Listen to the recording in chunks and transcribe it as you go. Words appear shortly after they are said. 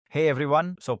Hey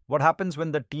everyone. So, what happens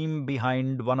when the team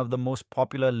behind one of the most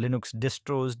popular Linux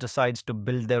distros decides to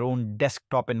build their own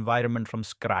desktop environment from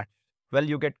scratch? Well,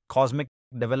 you get Cosmic,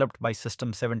 developed by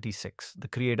System 76, the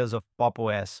creators of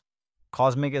popos.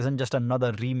 Cosmic isn't just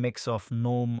another remix of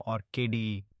GNOME or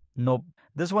KDE. Nope,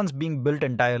 this one's being built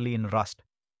entirely in Rust,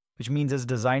 which means it's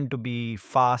designed to be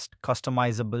fast,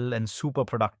 customizable, and super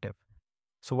productive.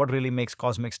 So, what really makes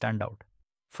Cosmic stand out?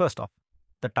 First off,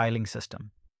 the tiling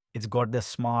system. It's got this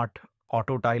smart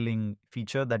auto tiling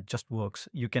feature that just works.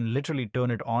 You can literally turn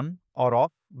it on or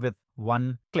off with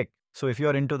one click. So, if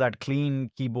you're into that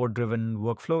clean keyboard driven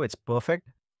workflow, it's perfect.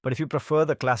 But if you prefer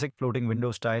the classic floating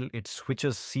window style, it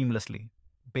switches seamlessly.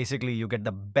 Basically, you get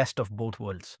the best of both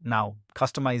worlds. Now,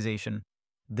 customization.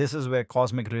 This is where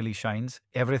Cosmic really shines.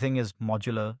 Everything is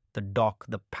modular: the dock,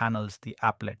 the panels, the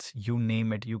applets, you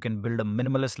name it. You can build a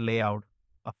minimalist layout,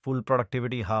 a full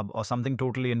productivity hub, or something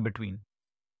totally in between.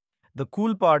 The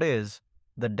cool part is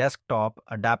the desktop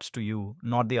adapts to you,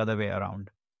 not the other way around.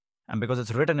 And because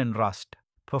it's written in Rust,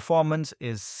 performance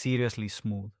is seriously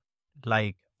smooth.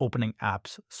 Like opening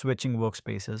apps, switching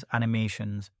workspaces,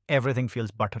 animations, everything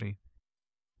feels buttery.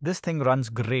 This thing runs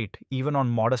great even on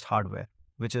modest hardware,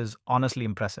 which is honestly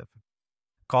impressive.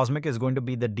 Cosmic is going to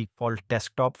be the default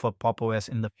desktop for Pop! OS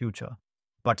in the future,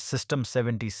 but System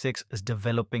 76 is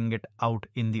developing it out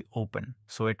in the open,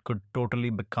 so it could totally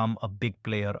become a big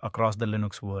player across the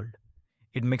Linux world.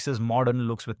 It mixes modern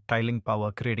looks with tiling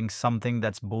power, creating something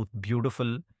that's both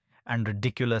beautiful and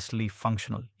ridiculously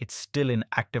functional. It's still in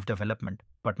active development,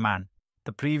 but man,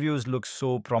 the previews look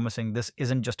so promising. This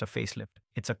isn't just a facelift,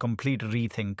 it's a complete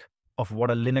rethink of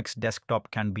what a Linux desktop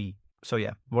can be. So,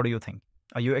 yeah, what do you think?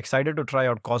 Are you excited to try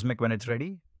out Cosmic when it's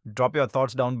ready? Drop your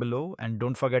thoughts down below and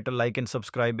don't forget to like and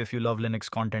subscribe if you love Linux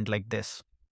content like this.